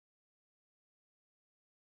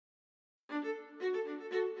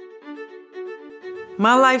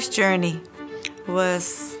My life's journey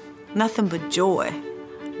was nothing but joy.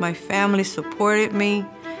 My family supported me.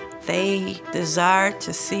 They desired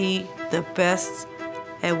to see the best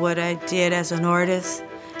at what I did as an artist.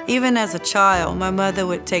 Even as a child, my mother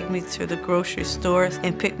would take me to the grocery stores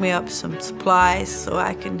and pick me up some supplies so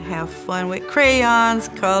I can have fun with crayons,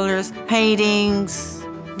 colors, paintings.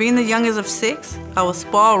 Being the youngest of 6, I was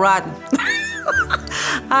spoiled rotten.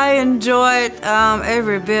 I enjoyed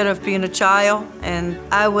every bit of being a child, and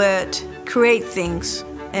I would create things,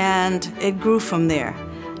 and it grew from there.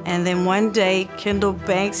 And then one day, Kendall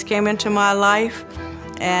Banks came into my life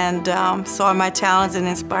and saw my talents and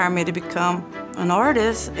inspired me to become an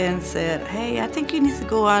artist and said, hey, I think you need to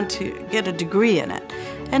go on to get a degree in it.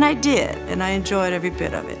 And I did, and I enjoyed every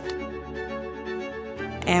bit of it.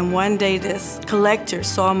 And one day this collector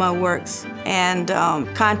saw my works and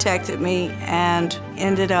contacted me and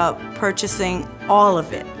ended up purchasing all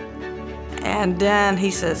of it. And then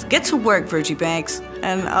he says, get to work, Vergie Banks.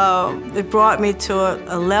 And it brought me to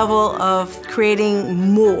a level of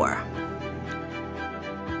creating more.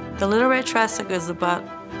 The Little Red Tricycle is about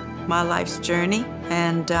my life's journey,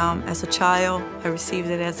 and as a child I received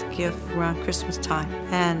it as a gift around Christmas time,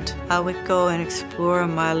 and I would go and explore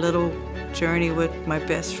my little journey with my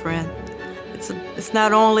best friend. It's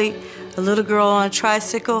not only a little girl on a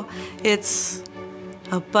tricycle, it's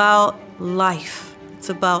about life. It's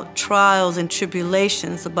about trials and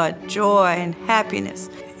tribulations, about joy and happiness.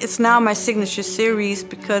 It's now my signature series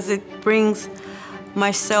because it brings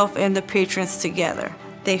myself and the patrons together.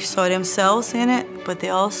 They saw themselves in it, but they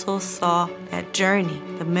also saw that journey,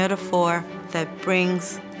 the metaphor that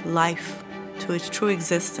brings life to its true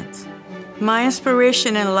existence. My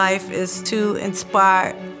inspiration in life is to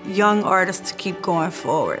inspire young artists to keep going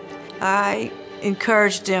forward. I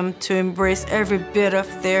encourage them to embrace every bit of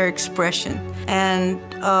their expression and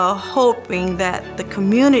hoping that the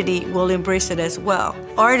community will embrace it as well.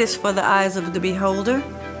 Art is for the eyes of the beholder.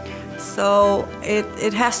 So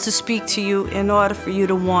it has to speak to you in order for you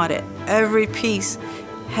to want it. Every piece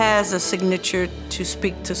has a signature to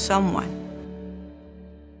speak to someone.